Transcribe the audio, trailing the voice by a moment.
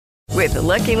With the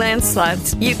Lucky Land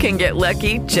Slots, you can get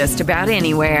lucky just about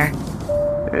anywhere.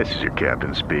 This is your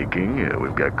captain speaking.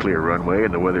 We've got clear runway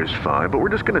and the weather's fine, but we're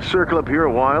just going to circle up here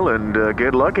a while and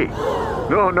get lucky.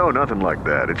 No, nothing like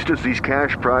that. It's just these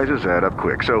cash prizes add up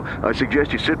quick. So I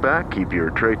suggest you sit back, keep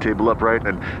your tray table upright,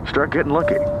 and start getting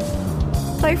lucky.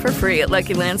 Play for free at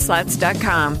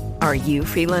LuckyLandSlots.com. Are you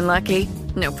feeling lucky?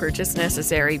 No purchase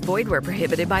necessary. Void where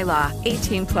prohibited by law.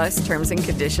 18 plus terms and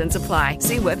conditions apply.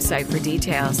 See website for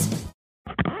details.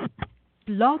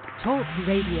 Blog Talk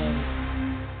Radio.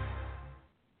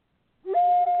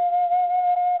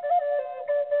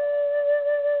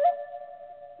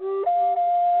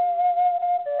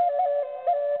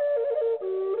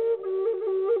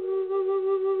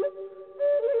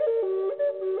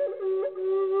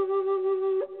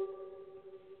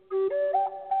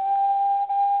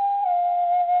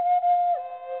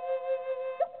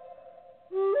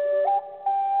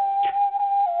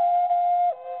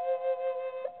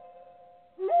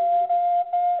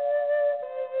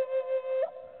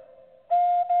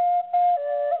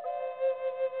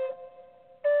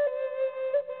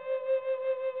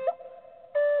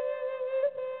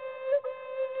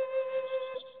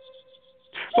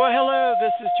 Well, hello,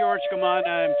 this is George Gamon.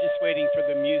 I'm just waiting for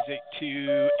the music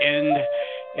to end,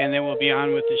 and then we'll be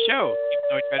on with the show. Even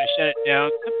though I try to shut it down,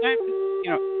 sometimes,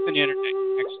 it's an internet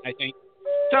connection, I think.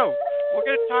 So, we're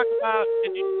going to talk about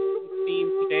an interesting theme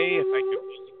today. If I can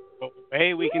music go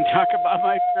away, we can talk about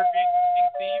my very interesting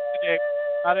theme today,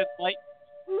 about enlightenment,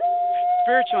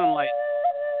 spiritual enlightenment,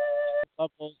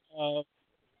 levels of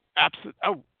absolute.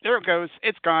 Oh, there it goes.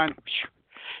 It's gone.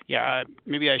 Yeah,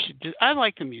 maybe I should just, I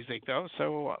like the music, though,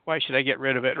 so why should I get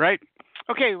rid of it, right?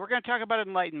 Okay, we're going to talk about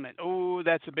enlightenment. Oh,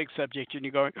 that's a big subject, and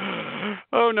you're going,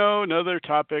 oh, no, another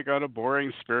topic on a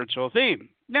boring spiritual theme.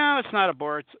 No, it's not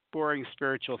a boring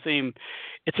spiritual theme.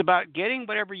 It's about getting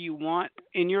whatever you want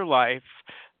in your life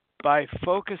by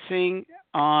focusing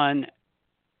on,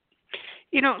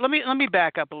 let me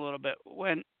back up a little bit.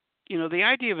 When, the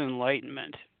idea of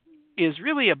enlightenment is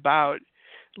really about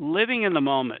living in the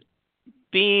moment,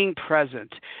 being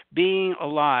present, being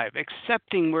alive,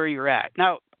 accepting where you're at.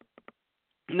 Now,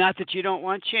 not that you don't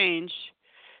want change,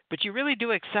 but you really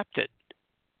do accept it.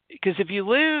 Because if you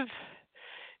live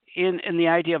in the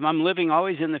idea of I'm living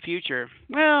always in the future,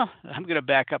 well, I'm going to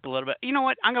back up a little bit. You know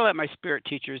what? I'm going to let my spirit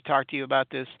teachers talk to you about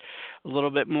this a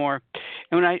little bit more.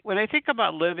 And when I think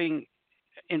about living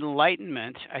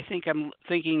enlightenment, I think I'm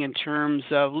thinking in terms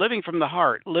of living from the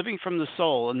heart, living from the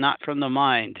soul, and not from the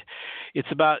mind. It's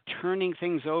about turning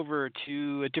things over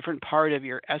to a different part of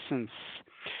your essence.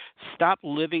 Stop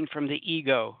living from the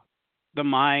ego, the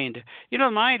mind. The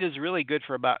mind is really good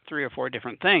for about 3 or 4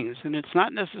 different things, and it's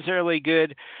not necessarily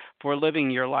good for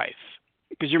living your life.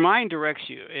 Because your mind directs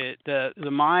you. The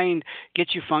mind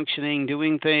gets you functioning,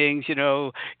 doing things,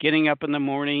 getting up in the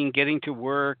morning, getting to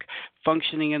work,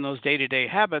 functioning in those day-to-day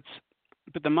habits.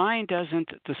 But the mind doesn't.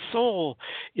 The soul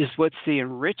is what's the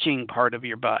enriching part of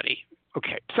your body.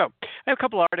 Okay, so I have a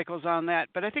couple articles on that,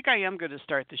 but I think I am going to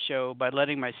start the show by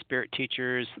letting my spirit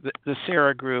teachers, the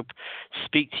Sarah group,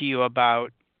 speak to you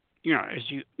about,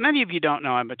 many of you don't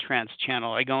know, I'm a trance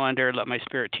channel. I go under, let my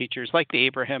spirit teachers, like the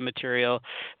Abraham material.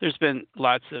 There's been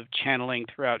lots of channeling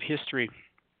throughout history.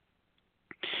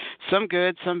 Some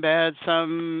good, some bad,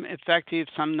 some effective,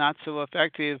 some not so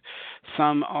effective.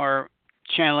 Some are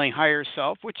channeling higher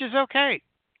self, which is okay.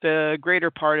 The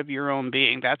greater part of your own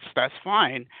being, that's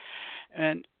fine.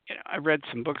 And I read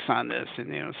some books on this,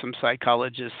 and some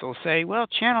psychologists will say, well,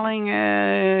 channeling,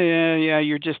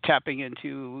 you're just tapping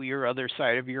into your other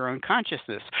side of your own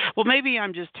consciousness. Well, maybe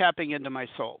I'm just tapping into my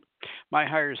soul, my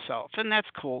higher self, and that's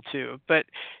cool too. But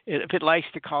if it likes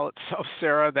to call itself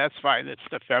Sarah, that's fine. It's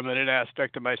the feminine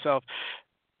aspect of myself.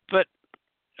 But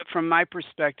from my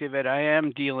perspective, I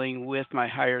am dealing with my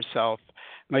higher self,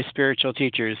 my spiritual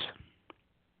teachers.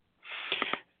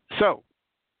 So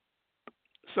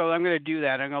I'm going to do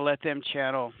that. I'm going to let them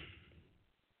channel.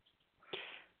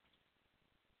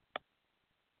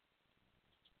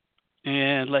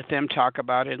 And let them talk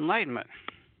about enlightenment.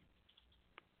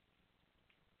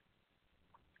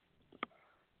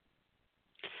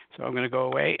 So I'm going to go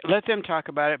away. Let them talk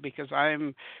about it because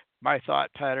my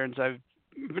thought patterns, I've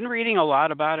been reading a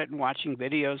lot about it and watching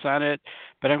videos on it,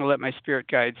 but I'm going to let my spirit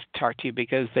guides talk to you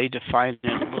because they define it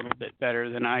a little bit better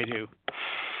than I do.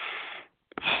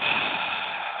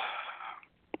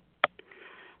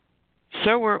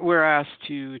 So we're asked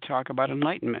to talk about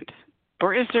enlightenment.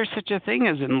 Or is there such a thing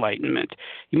as enlightenment?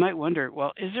 You might wonder,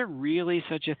 well, is there really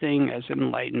such a thing as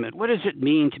enlightenment? What does it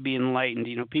mean to be enlightened?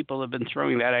 People have been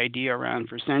throwing that idea around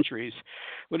for centuries.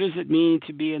 What does it mean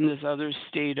to be in this other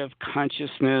state of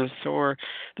consciousness or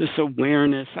this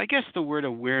awareness? I guess the word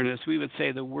awareness, we would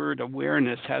say the word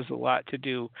awareness has a lot to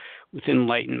do with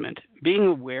enlightenment. Being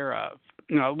aware of.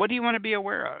 What do you want to be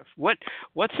aware of?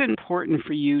 What's important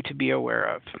for you to be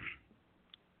aware of?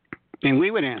 And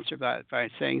we would answer that by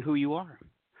saying who you are,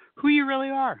 who you really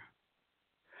are.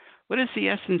 What is the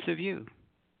essence of you?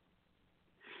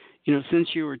 Since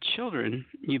you were children,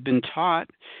 you've been taught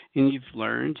and you've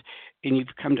learned and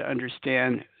you've come to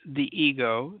understand the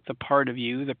ego, the part of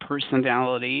you, the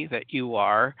personality that you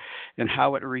are, and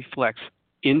how it reflects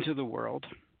into the world.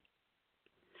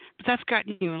 But that's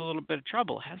gotten you in a little bit of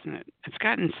trouble, hasn't it? It's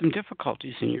gotten some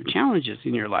difficulties in your challenges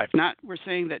in your life. We're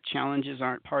saying that challenges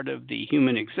aren't part of the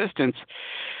human existence,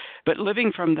 but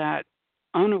living from that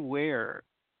unaware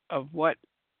of what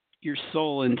your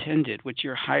soul intended, what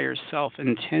your higher self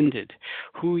intended,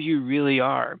 who you really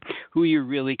are, who you're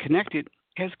really connected,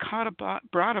 has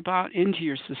brought about into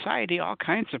your society all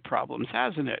kinds of problems,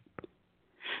 hasn't it?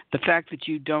 The fact that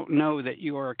you don't know that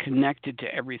you are connected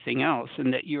to everything else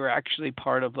and that you're actually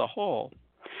part of the whole,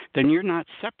 then you're not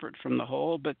separate from the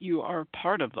whole, but you are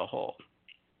part of the whole.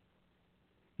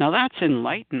 Now that's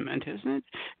enlightenment, isn't it?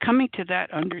 Coming to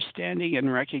that understanding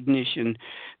and recognition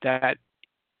that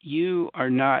you are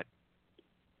not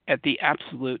at the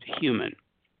absolute human.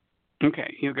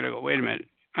 Okay, you're going to go, wait a minute.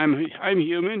 I'm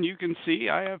human. You can see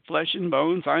I have flesh and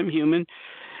bones. I'm human.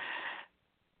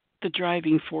 The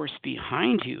driving force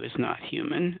behind you is not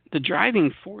human. The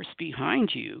driving force behind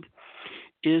you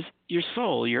is your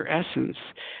soul, your essence.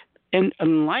 And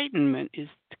enlightenment is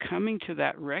coming to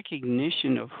that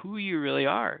recognition of who you really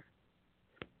are.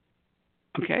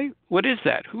 Okay? What is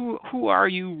that? Who are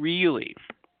you really?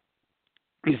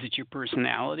 Is it your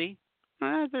personality?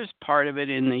 There's part of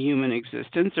it in the human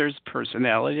existence. There's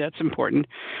personality. That's important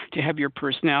to have your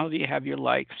personality, have your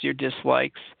likes, your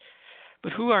dislikes.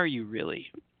 But who are you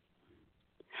really?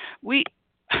 We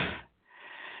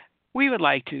would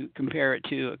like to compare it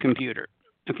to a computer.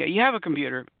 Okay, you have a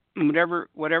computer,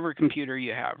 whatever computer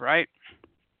you have, right?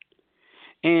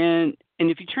 And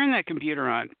if you turn that computer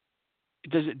on,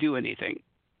 does it do anything?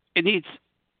 It needs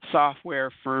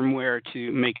software, firmware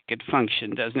to make it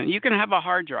function, doesn't it? You can have a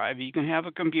hard drive, you can have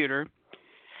a computer,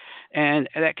 and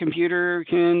that computer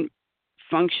can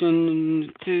function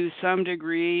to some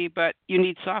degree, but you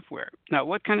need software. Now,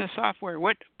 what kind of software?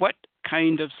 What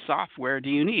kind of software do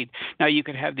you need? Now, you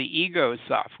could have the ego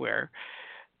software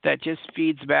that just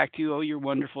feeds back to you, oh, you're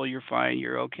wonderful, you're fine,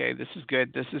 you're okay, this is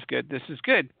good, this is good, this is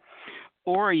good.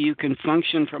 Or you can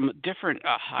function from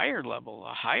a higher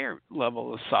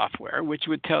level of software, which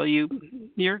would tell you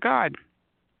you're God.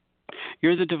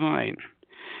 You're the divine.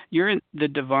 You're the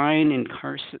divine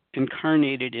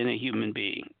incarnated in a human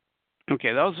being.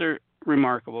 Okay, those are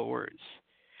remarkable words.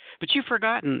 But you've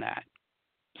forgotten that.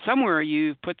 Somewhere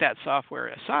you've put that software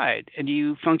aside and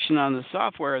you function on the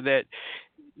software that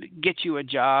gets you a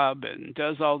job and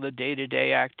does all the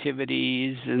day-to-day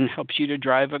activities and helps you to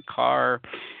drive a car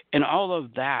and all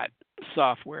of that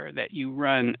software that you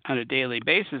run on a daily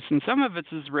basis. And some of it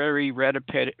is very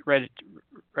repetitious.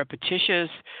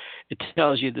 It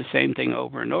tells you the same thing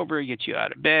over and over, gets you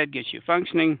out of bed, gets you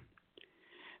functioning.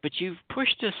 But you've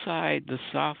pushed aside the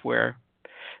software,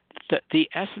 the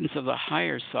essence of the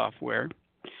higher software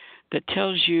that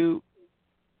tells you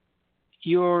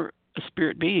you're a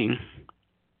spirit being.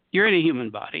 You're in a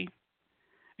human body,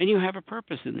 and you have a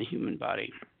purpose in the human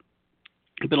body.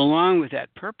 But along with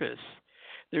that purpose,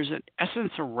 there's an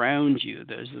essence around you.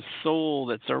 There's a soul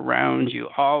that's around you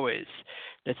always,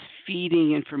 that's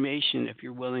feeding information if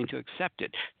you're willing to accept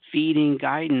it, feeding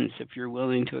guidance if you're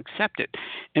willing to accept it.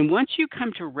 And once you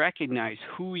come to recognize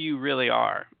who you really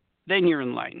are, then you're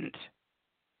enlightened.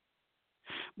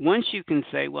 Once you can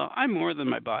say, well, I'm more than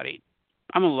my body.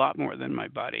 I'm a lot more than my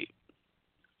body.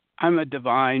 I'm a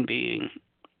divine being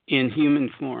in human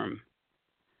form.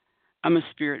 I'm a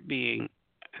spirit being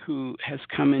who has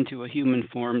come into a human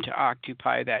form to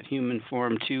occupy that human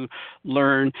form, to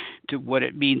learn to what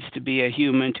it means to be a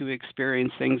human, to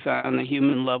experience things on the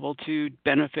human level, to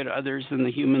benefit others in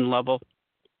the human level,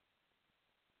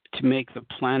 to make the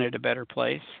planet a better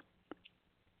place.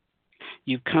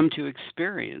 You've come to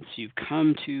experience. You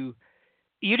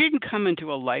didn't come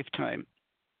into a lifetime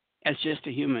as just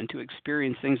a human to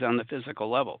experience things on the physical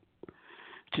level,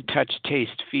 to touch,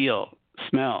 taste, feel,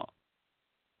 smell.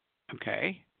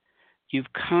 Okay?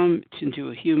 You've come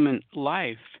into a human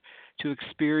life to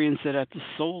experience it at the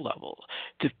soul level,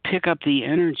 to pick up the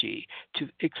energy, to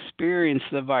experience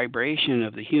the vibration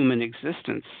of the human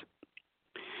existence,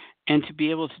 and to be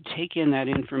able to take in that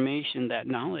information, that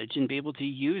knowledge, and be able to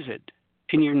use it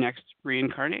in your next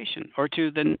reincarnation or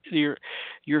to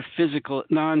your physical,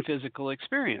 non-physical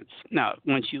experience. Now,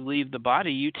 once you leave the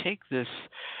body, you take this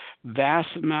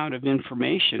vast amount of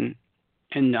information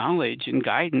and knowledge and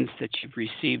guidance that you've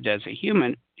received as a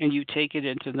human, and you take it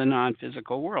into the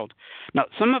non-physical world. Now,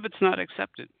 some of it's not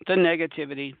accepted. The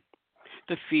negativity,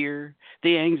 the fear,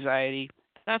 the anxiety,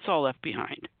 that's all left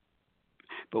behind.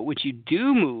 But what you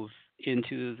do move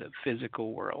into the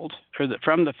physical world, or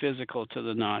from the physical to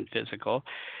the non-physical,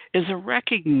 is a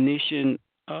recognition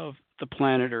of the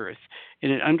planet Earth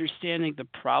and an understanding the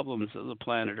problems of the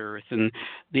planet Earth and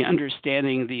the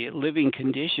understanding the living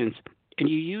conditions. And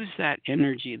you use that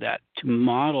energy to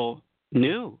model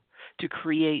new, to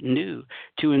create new,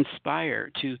 to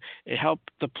inspire, to help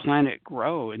the planet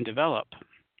grow and develop.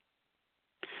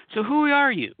 So who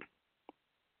are you?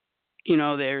 You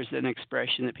know, there's an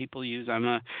expression that people use, I'm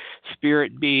a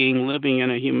spirit being living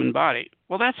in a human body.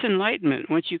 Well, that's enlightenment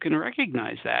once you can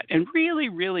recognize that and really,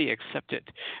 really accept it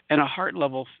and a heart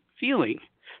level feeling.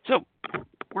 So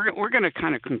we're going to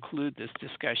kind of conclude this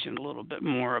discussion a little bit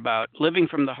more about living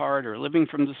from the heart or living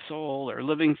from the soul or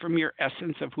living from your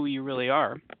essence of who you really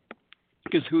are.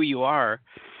 Because who you are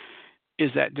is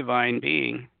that divine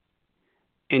being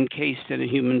encased in a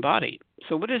human body.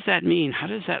 So what does that mean? How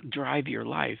does that drive your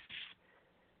life?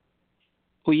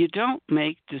 Well, you don't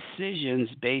make decisions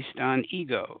based on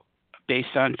ego,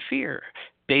 based on fear,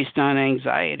 based on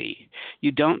anxiety.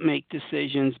 You don't make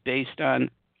decisions based on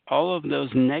all of those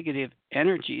negative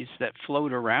energies that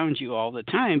float around you all the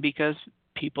time because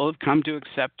people have come to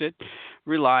accept it,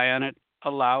 rely on it,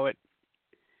 allow it.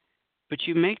 But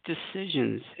you make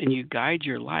decisions and you guide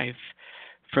your life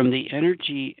from the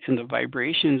energy and the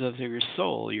vibrations of your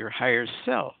soul, your higher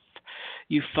self.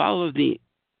 You follow the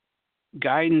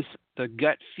guidance, the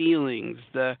gut feelings,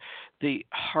 the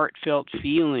heartfelt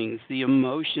feelings, the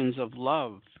emotions of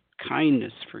love,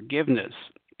 kindness, forgiveness,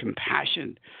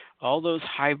 compassion, all those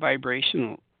high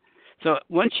vibrational. So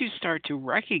once you start to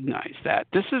recognize that,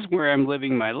 this is where I'm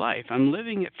living my life. I'm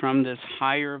living it from this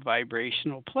higher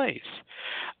vibrational place.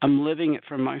 I'm living it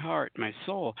from my heart, my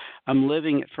soul. I'm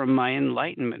living it from my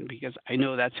enlightenment because I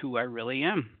know that's who I really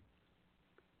am.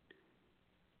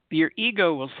 Your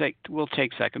ego will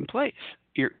take second place.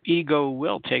 Your ego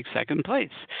will take second place.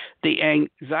 The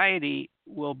anxiety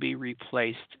will be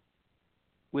replaced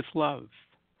with love.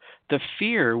 The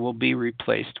fear will be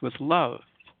replaced with love.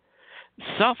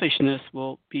 Selfishness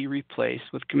will be replaced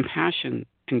with compassion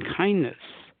and kindness.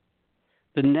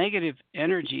 The negative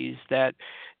energies that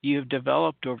you have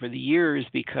developed over the years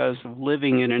because of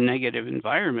living in a negative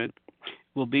environment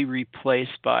will be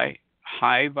replaced by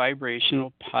high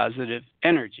vibrational positive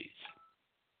energies.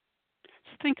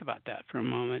 So think about that for a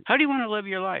moment. How do you want to live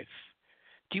your life?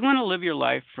 Do you want to live your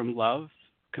life from love,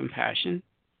 compassion,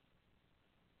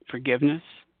 forgiveness,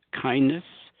 kindness,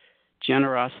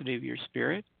 generosity of your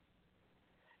spirit,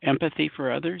 empathy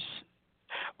for others?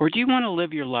 Or do you want to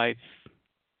live your life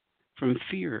from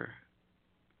fear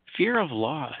of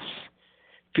loss,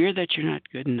 fear that you're not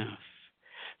good enough,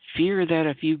 fear that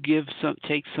if you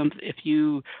if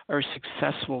you are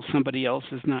successful, somebody else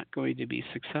is not going to be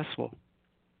successful?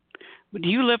 Do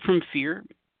you live from fear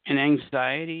and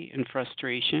anxiety and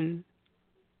frustration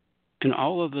and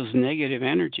all of those negative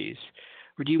energies?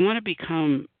 Or do you want to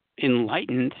become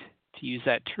enlightened, to use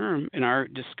that term in our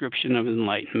description of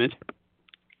enlightenment,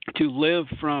 to live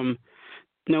from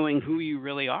knowing who you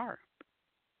really are,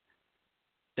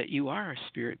 that you are a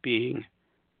spirit being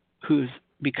who's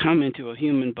become into a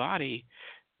human body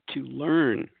to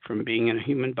learn from being in a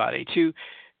human body, to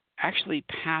actually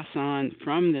pass on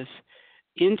from this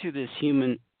into this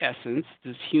human essence,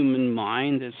 this human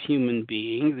mind, this human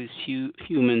being, this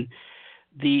human,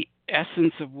 the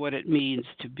essence of what it means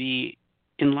to be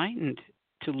enlightened,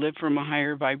 to live from a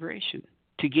higher vibration,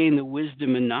 to gain the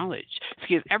wisdom and knowledge.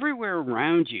 Because everywhere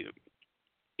around you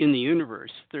in the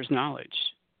universe, there's knowledge.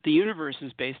 The universe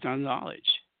is based on knowledge.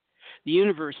 The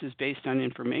universe is based on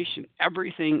information.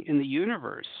 Everything in the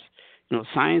universe,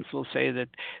 science will say that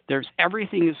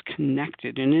everything is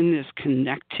connected, and in this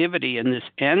connectivity and this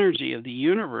energy of the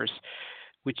universe,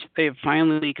 which they have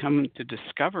finally come to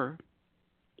discover,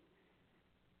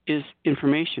 is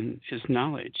information, is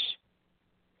knowledge.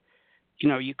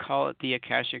 You call it the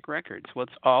Akashic Records.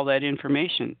 What's all that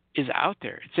information is out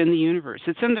there. It's in the universe.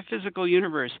 It's in the physical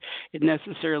universe. It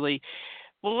necessarily,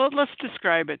 let's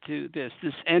describe it to this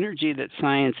energy that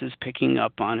science is picking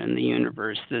up on in the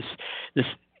universe, this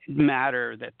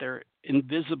matter, that they're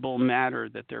invisible matter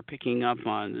that they're picking up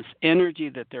on, this energy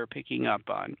that they're picking up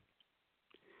on.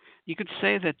 You could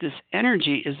say that this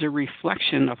energy is a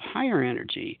reflection of higher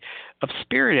energy, of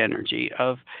spirit energy,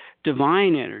 of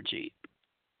divine energy,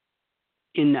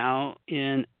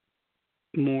 in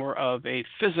more of a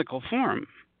physical form.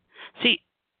 See,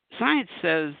 science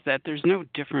says that there's no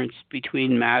difference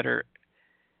between matter,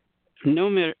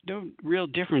 no real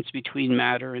difference between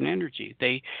matter and energy.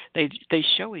 They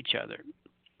show each other.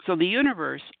 So the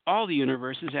universe, all the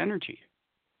universe is energy.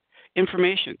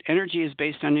 Information. Energy is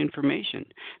based on information.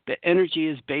 The energy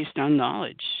is based on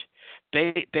knowledge,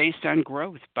 based on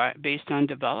growth, based on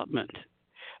development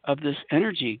of this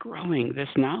energy growing, this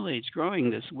knowledge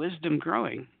growing, this wisdom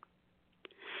growing.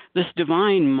 This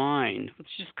divine mind,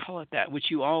 let's just call it that, which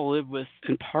you all live with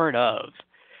and part of,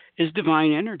 is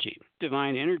divine energy.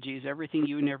 Divine energy is everything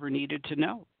you never needed to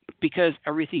know, because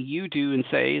everything you do and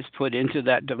say is put into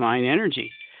that divine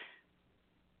energy.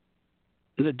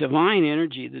 The divine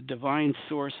energy, the divine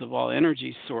source of all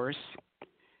energy source,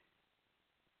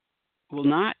 will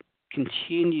not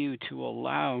continue to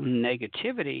allow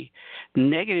negativity,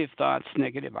 negative thoughts,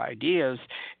 negative ideas.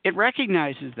 It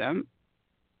recognizes them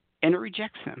and it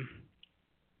rejects them.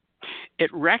 It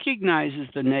recognizes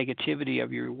the negativity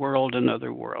of your world and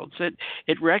other worlds.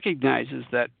 It recognizes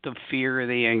that the fear,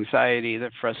 the anxiety,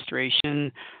 the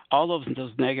frustration, all of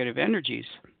those negative energies,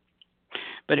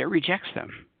 but it rejects them.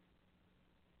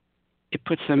 It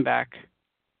puts them back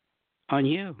on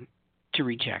you to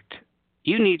reject.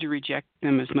 You need to reject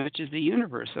them as much as the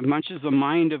universe, as much as the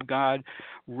mind of God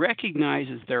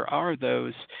recognizes there are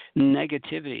those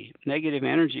negative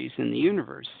energies in the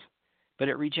universe, but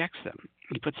it rejects them.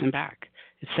 It puts them back.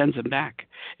 It sends them back.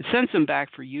 It sends them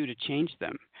back for you to change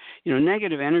them.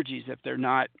 Negative energies, if they're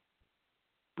not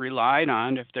relied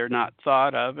on, if they're not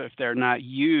thought of, if they're not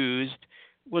used,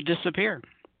 will disappear.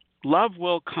 Love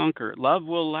will conquer. Love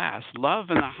will last. Love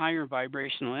and the higher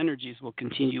vibrational energies will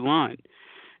continue on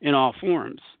in all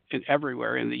forms and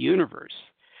everywhere in the universe.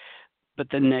 But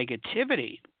the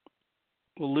negativity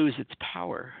will lose its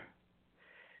power.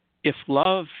 If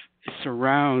love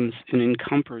surrounds and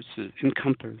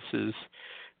encompasses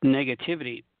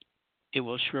negativity, it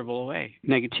will shrivel away.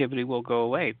 Negativity will go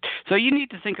away. So you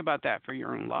need to think about that for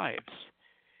your own lives.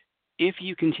 If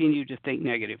you continue to think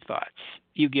negative thoughts,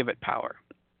 you give it power.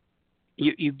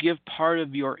 You give part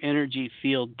of your energy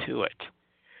field to it.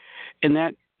 And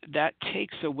that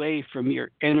takes away from your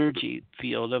energy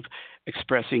field of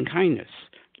expressing kindness,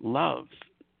 love,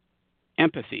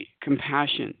 empathy,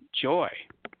 compassion, joy.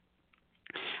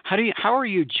 How are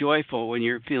you joyful when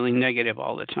you're feeling negative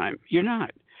all the time? You're not.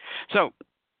 So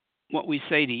what we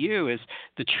say to you is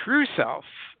the true self,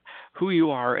 who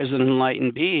you are as an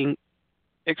enlightened being,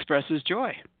 expresses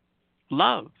joy,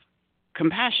 love,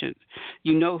 compassion.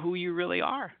 You know who you really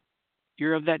are.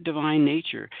 You're of that divine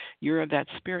nature. You're of that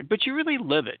spirit. But you really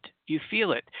live it. You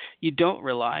feel it. You don't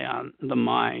rely on the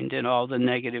mind and all the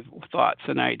negative thoughts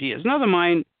and ideas. Now, the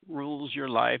mind rules your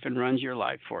life and runs your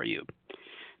life for you.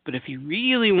 But if you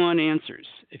really want answers,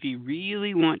 if you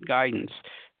really want guidance,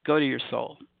 go to your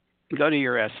soul. Go to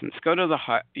your essence. Go to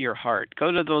your heart.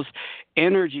 Go to those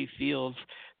energy fields,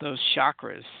 those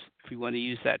chakras, if we want to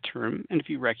use that term, and if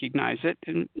you recognize it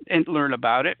and learn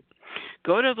about it.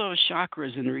 Go to those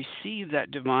chakras and receive that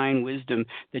divine wisdom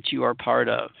that you are part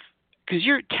of. Because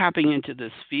you're tapping into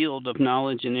this field of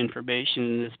knowledge and information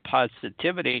and this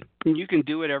positivity, and you can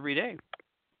do it every day.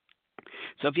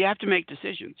 So if you have to make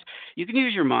decisions, you can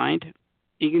use your mind.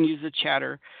 You can use the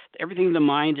chatter, everything the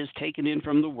mind has taken in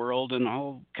from the world and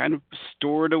all kind of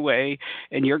stored away,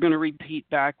 and you're going to repeat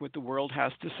back what the world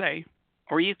has to say.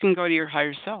 Or you can go to your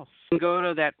higher self and go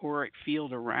to that auric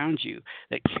field around you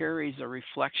that carries a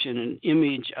reflection, an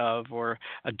image of, or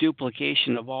a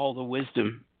duplication of all the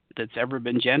wisdom that's ever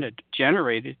been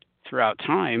generated throughout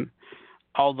time,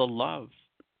 all the love,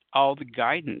 all the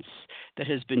guidance that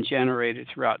has been generated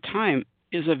throughout time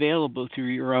is available through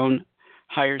your own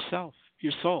higher self,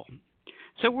 your soul.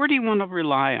 So where do you want to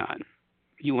rely on?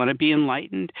 You want to be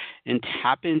enlightened and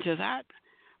tap into that?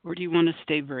 Or do you want to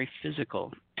stay very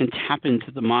physical and tap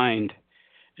into the mind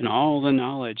and all the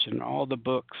knowledge and all the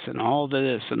books and all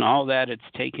this and all that it's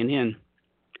taken in,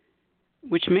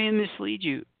 which may mislead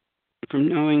you from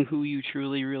knowing who you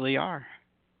truly really are?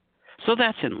 So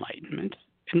that's enlightenment.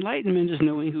 Enlightenment is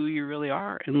knowing who you really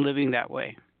are and living that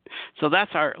way. So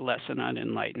that's our lesson on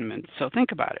enlightenment. So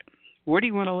think about it. Where do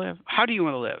you want to live? How do you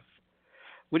want to live?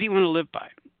 What do you want to live by?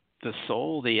 The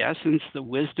soul, the essence, the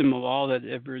wisdom of all that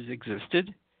ever has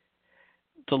existed?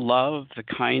 The love, the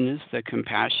kindness, the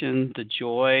compassion, the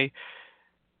joy,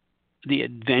 the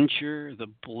adventure, the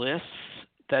bliss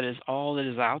that is all that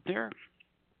is out there?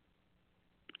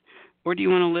 Or do you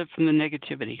want to live from the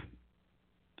negativity,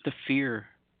 the fear,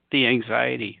 the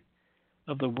anxiety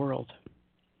of the world?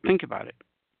 Think about it.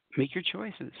 Make your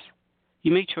choices.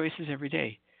 You make choices every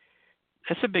day.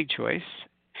 That's a big choice.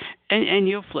 And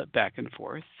you'll flip back and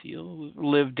forth. You'll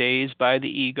live days by the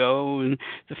ego, and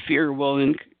the fear will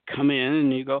then come in,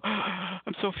 and you go,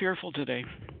 I'm so fearful today.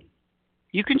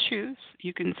 You can choose.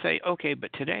 You can say, okay,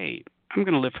 but today I'm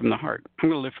going to live from the heart. I'm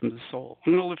going to live from the soul.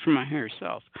 I'm going to live from my higher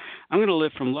self. I'm going to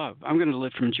live from love. I'm going to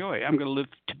live from joy. I'm going to live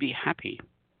to be happy.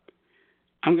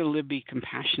 I'm going to live to be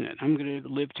compassionate. I'm going to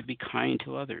live to be kind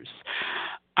to others.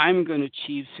 I'm going to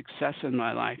achieve success in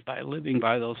my life by living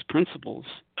by those principles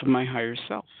of my higher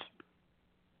self.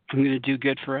 I'm going to do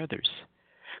good for others.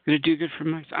 I'm going to do good for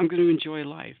myself. I'm going to enjoy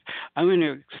life. I'm going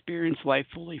to experience life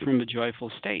fully from a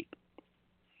joyful state.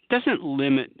 It doesn't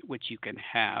limit what you can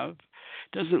have.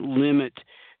 It doesn't limit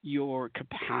your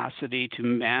capacity to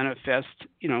manifest,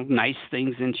 nice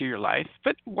things into your life.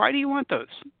 But why do you want those?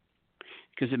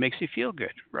 Because it makes you feel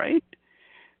good, right?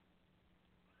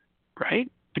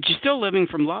 Right? But you're still living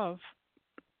from love.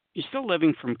 You're still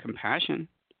living from compassion.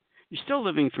 You're still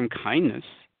living from kindness.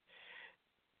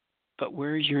 But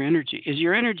where is your energy? Is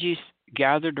your energy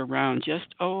gathered around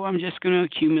I'm just going to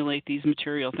accumulate these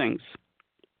material things?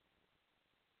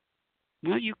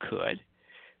 Well, you could.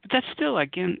 But that's still,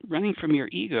 again, running from your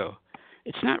ego.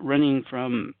 It's not running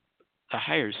from the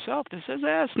higher self that says,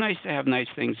 it's nice to have nice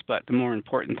things, but the more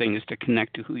important thing is to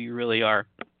connect to who you really are.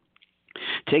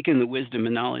 Taking the wisdom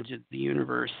and knowledge of the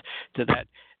universe to that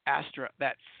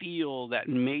that field, that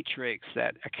matrix,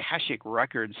 that Akashic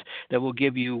records that will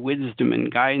give you wisdom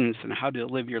and guidance on how to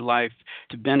live your life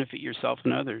to benefit yourself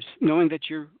and others, knowing that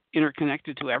you're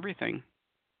interconnected to everything.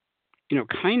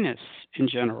 Kindness and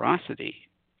generosity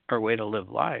are a way to live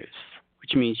lives,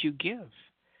 which means you give,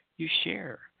 you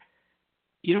share.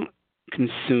 You don't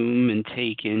consume and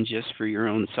take in just for your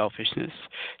own selfishness.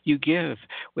 You give.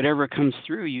 Whatever comes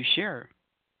through, you share.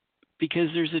 Because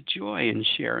there's a joy in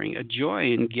sharing, a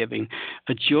joy in giving,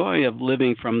 a joy of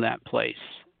living from that place.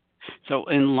 So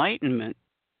enlightenment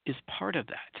is part of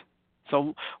that.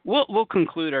 So we'll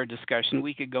conclude our discussion.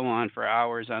 We could go on for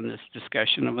hours on this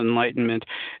discussion of enlightenment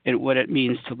and what it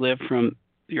means to live from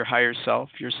your higher self,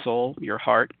 your soul, your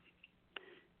heart,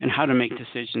 and how to make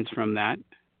decisions from that.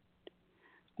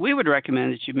 We would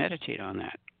recommend that you meditate on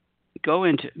that. Go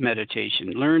into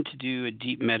meditation. Learn to do a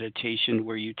deep meditation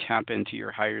where you tap into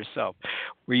your higher self,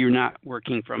 where you're not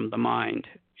working from the mind.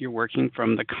 You're working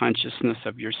from the consciousness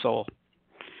of your soul.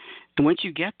 And once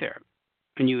you get there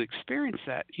and you experience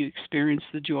that, you experience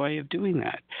the joy of doing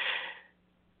that.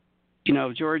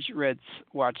 George Ritz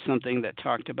watched something that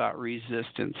talked about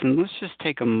resistance. And let's just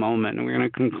take a moment, and we're going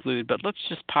to conclude, but let's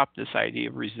just pop this idea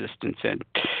of resistance in.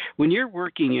 When you're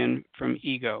working in from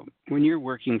ego, when you're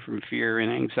working from fear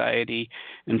and anxiety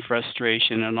and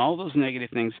frustration and all those negative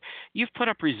things, you've put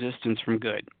up resistance from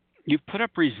good. You've put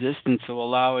up resistance to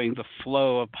allowing the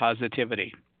flow of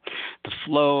positivity, the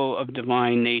flow of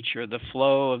divine nature, the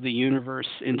flow of the universe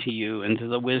into you, into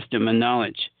the wisdom and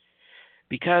knowledge.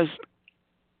 Because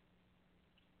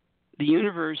the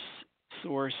universe,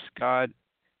 source, God,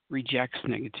 rejects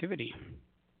negativity.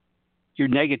 Your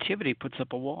negativity puts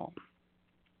up a wall.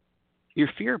 Your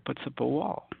fear puts up a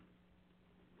wall.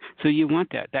 So you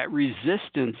want that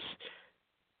resistance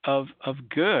of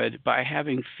good by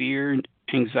having fear,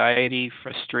 anxiety,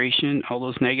 frustration, all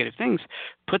those negative things,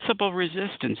 puts up a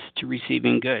resistance to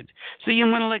receiving good. So you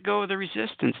want to let go of the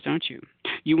resistance, don't you?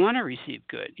 You want to receive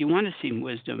good. You want to see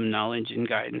wisdom, knowledge, and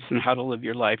guidance on how to live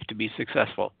your life to be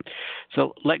successful.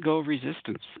 So let go of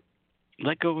resistance.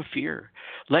 Let go of fear.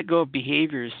 Let go of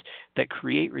behaviors that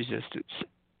create resistance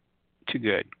to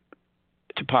good,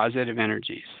 to positive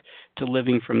energies, to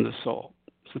living from the soul.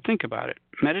 So think about it.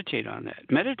 Meditate on that.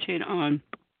 Meditate on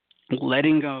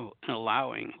letting go and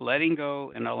allowing. Letting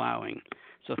go and allowing.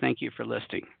 So thank you for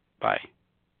listening. Bye.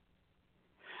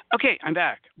 Okay, I'm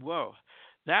back. Whoa,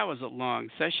 that was a long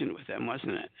session with them,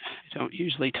 wasn't it? I don't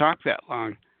usually talk that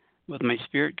long with my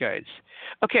spirit guides.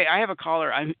 Okay, I have a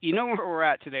caller. You know where we're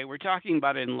at today. We're talking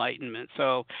about enlightenment.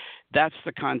 So that's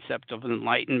the concept of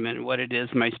enlightenment, what it is.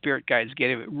 My spirit guides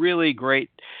gave a really great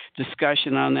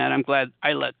discussion on that. I'm glad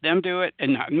I let them do it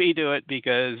and not me do it,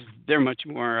 because they're much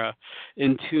more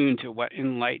in tune to what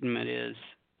enlightenment is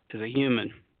as a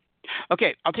human.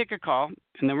 Okay, I'll take a call,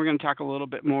 and then we're going to talk a little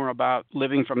bit more about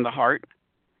living from the heart,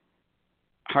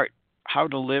 how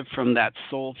to live from that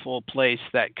soulful place,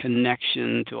 that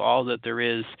connection to all that there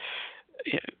is,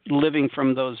 living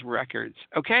from those records.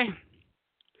 Okay?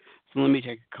 So let me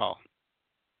take a call.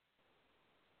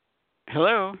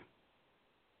 Hello?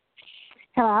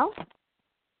 Hello?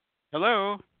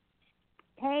 Hello.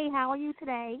 Hey, how are you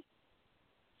today?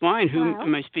 Fine. Whom Hello?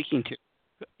 am I speaking to?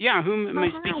 Yeah, whom am I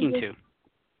Hi, speaking to?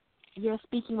 you're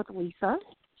speaking with Lisa.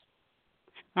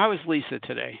 How is Lisa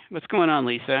today? What's going on,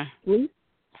 Lisa? Lisa?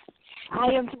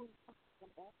 I am doing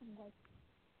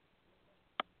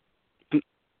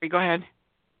Go ahead.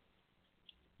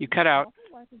 You cut out.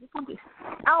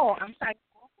 Oh, I'm sorry.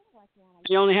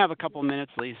 You only have a couple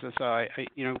minutes, Lisa, so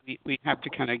we have to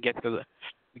kind of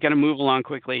we got to move along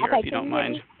quickly here, Okay, if you don't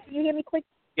mind. Can you hear me quick?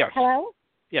 Yes. Hello?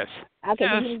 Yes. Okay,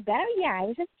 Yes. can you hear me better? Yeah, I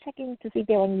was just checking to see if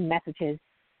there were any messages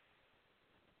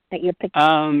that you're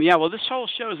picking. Yeah, well, this whole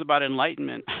show is about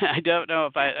enlightenment. I don't know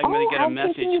if I'm going to get a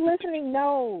message. Oh, okay, you listening?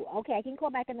 No. Okay, I can call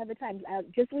back another time.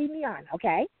 Just leave me on,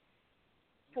 okay?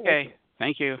 Okay,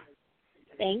 thank you.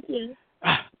 Thank you.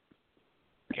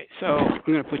 Okay, so I'm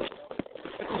going to put this on.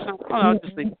 Oh, I'll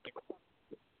just leave.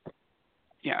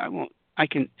 Yeah, I won't. I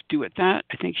can do it. That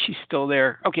I think she's still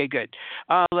there. Okay, good.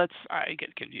 I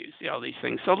get confused. All these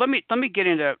things. So let me get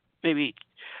into maybe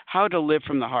how to live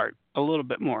from the heart a little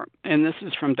bit more. And this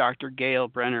is from Dr. Gail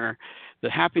Brenner. The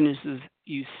happiness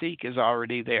you seek is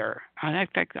already there. I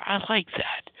like that.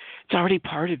 It's already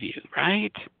part of you,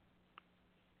 right?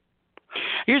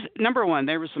 Here's number one.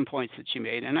 There were some points that she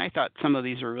made, and I thought some of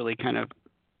these were really kind of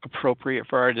appropriate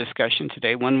for our discussion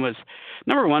today.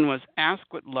 Number one was ask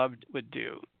what love would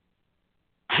do.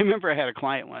 I remember I had a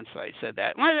client once. I said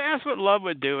that. Well, ask what love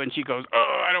would do, and she goes,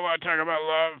 "Oh, I don't want to talk about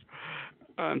love."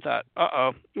 I thought,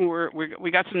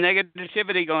 we got some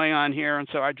negativity going on here, and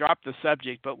so I dropped the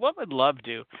subject. But what would love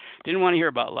do? Didn't want to hear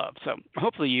about love. So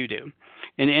hopefully you do.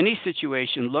 In any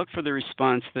situation, look for the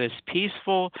response that is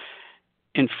peaceful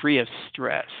and free of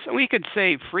stress. And we could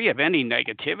say free of any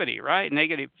negativity, right?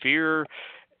 Negative fear,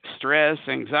 stress,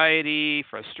 anxiety,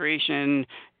 frustration,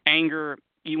 anger.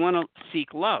 You want to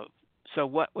seek love. So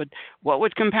what would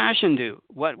compassion do?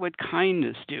 What would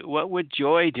kindness do? What would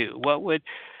joy do? What would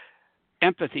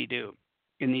empathy do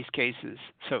in these cases?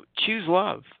 So choose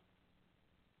love.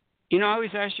 I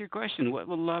always ask your question, what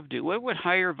would love do? What would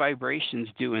higher vibrations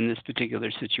do in this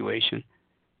particular situation?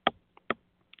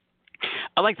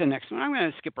 I like the next one. I'm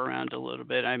going to skip around a little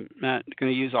bit. I'm not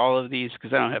going to use all of these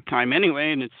because I don't have time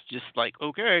anyway, and it's just like,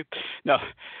 okay. No,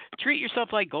 treat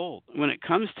yourself like gold. When it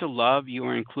comes to love, you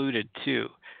are included too.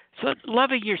 So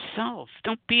loving yourself.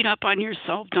 Don't beat up on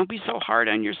yourself. Don't be so hard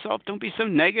on yourself. Don't be so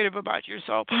negative about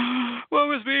yourself. Woe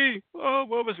was me. Oh,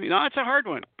 woe was me. No, it's a hard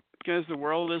one because the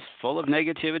world is full of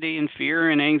negativity and fear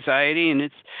and anxiety, and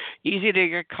it's easy to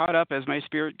get caught up, as my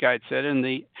spirit guide said, in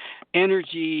the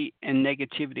energy and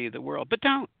negativity of the world. But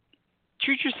don't.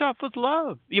 Treat yourself with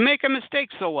love. You make a mistake,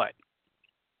 so what?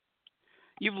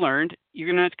 You've learned.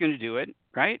 You're not going to do it,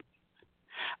 right?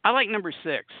 I like number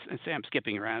 6, and say I'm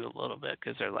skipping around a little bit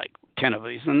because there are like 10 of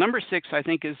these. And number 6, I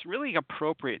think, is really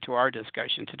appropriate to our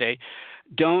discussion today.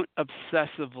 Don't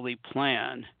obsessively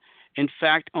plan. In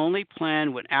fact, only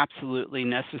plan when absolutely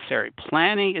necessary.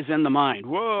 Planning is in the mind.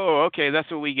 Whoa, okay,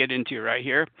 that's what we get into right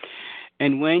here.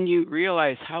 And when you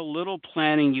realize how little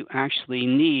planning you actually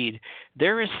need,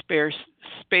 there is spare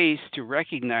space to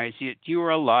recognize that you are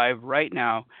alive right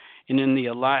now. And in the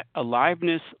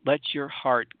aliveness, let your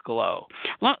heart glow.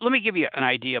 Let me give you an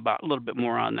idea about a little bit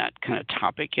more on that kind of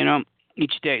topic.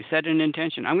 Each day, set an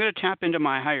intention. I'm going to tap into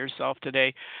my higher self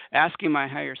today, asking my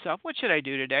higher self, what should I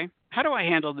do today? How do I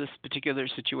handle this particular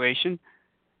situation?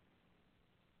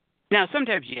 Now,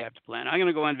 sometimes you have to plan. I'm going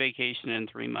to go on vacation in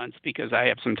 3 months because I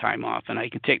have some time off and I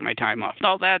can take my time off.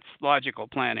 No, that's logical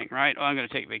planning, right? I'm going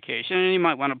to take vacation. And you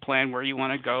might want to plan where you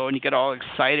want to go and you get all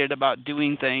excited about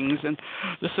doing things and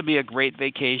this will be a great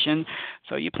vacation.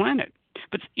 So you plan it.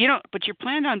 But you're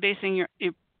planned on basing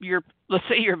your let's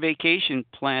say your vacation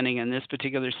planning in this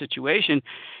particular situation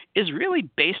is really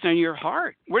based on your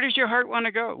heart. Where does your heart want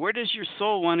to go? Where does your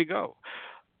soul want to go?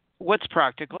 What's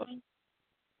practical?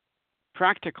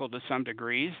 Practical to some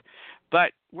degrees,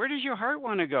 but where does your heart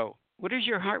want to go? What does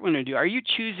your heart want to do? Are you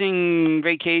choosing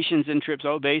vacations and trips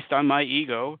based on my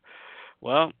ego?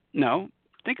 Well, no.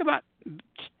 Think about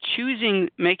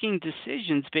making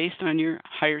decisions based on your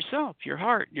higher self, your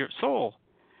heart, your soul.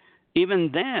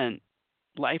 Even then,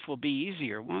 life will be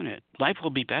easier, won't it? Life will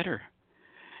be better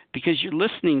because you're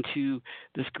listening to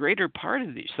this greater part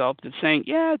of yourself that's saying,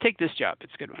 yeah, take this job.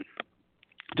 It's a good one.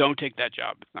 Don't take that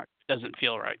job. It doesn't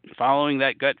feel right. Following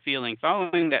that gut feeling,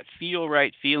 following that feel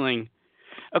right feeling.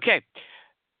 Okay.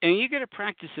 And you get a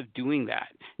practice of doing that.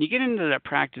 You get into that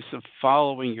practice of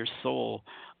following your soul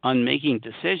on making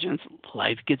decisions.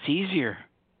 Life gets easier.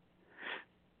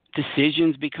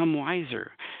 Decisions become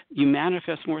wiser. You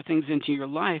manifest more things into your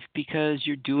life because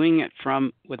you're doing it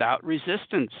from without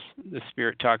resistance. The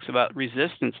Spirit talks about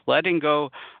resistance, letting go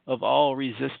of all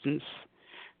resistance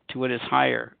to what is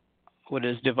higher, what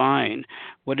is divine,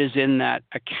 what is in that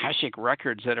Akashic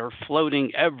records that are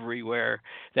floating everywhere,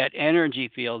 that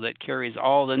energy field that carries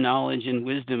all the knowledge and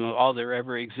wisdom of all there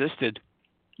ever existed.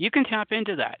 You can tap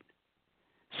into that.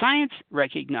 Science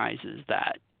recognizes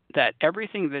that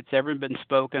everything that's ever been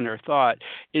spoken or thought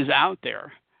is out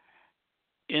there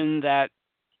in that,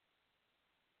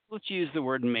 let's use the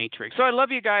word matrix. So I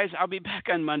love you guys. I'll be back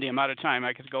on Monday. I'm out of time.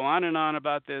 I could go on and on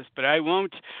about this, but I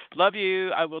won't. Love you.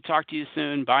 I will talk to you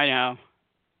soon. Bye now.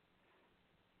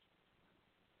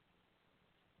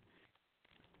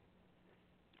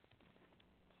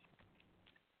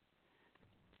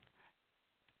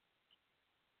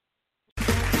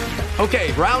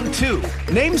 Okay, round 2.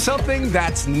 Name something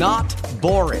that's not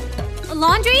boring. A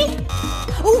laundry?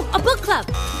 Ooh, a book club.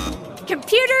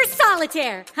 Computer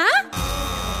solitaire, huh?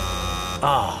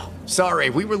 Ah, oh, sorry.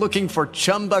 We were looking for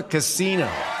Chumba Casino.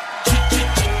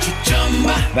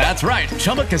 That's right.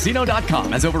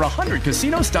 ChumbaCasino.com has over 100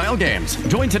 casino-style games.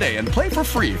 Join today and play for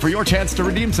free for your chance to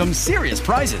redeem some serious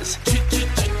prizes.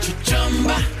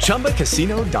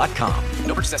 ChumbaCasino.com.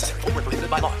 No purchase necessary. Void where prohibited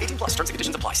by law. 18+ terms and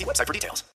conditions apply. See website for details.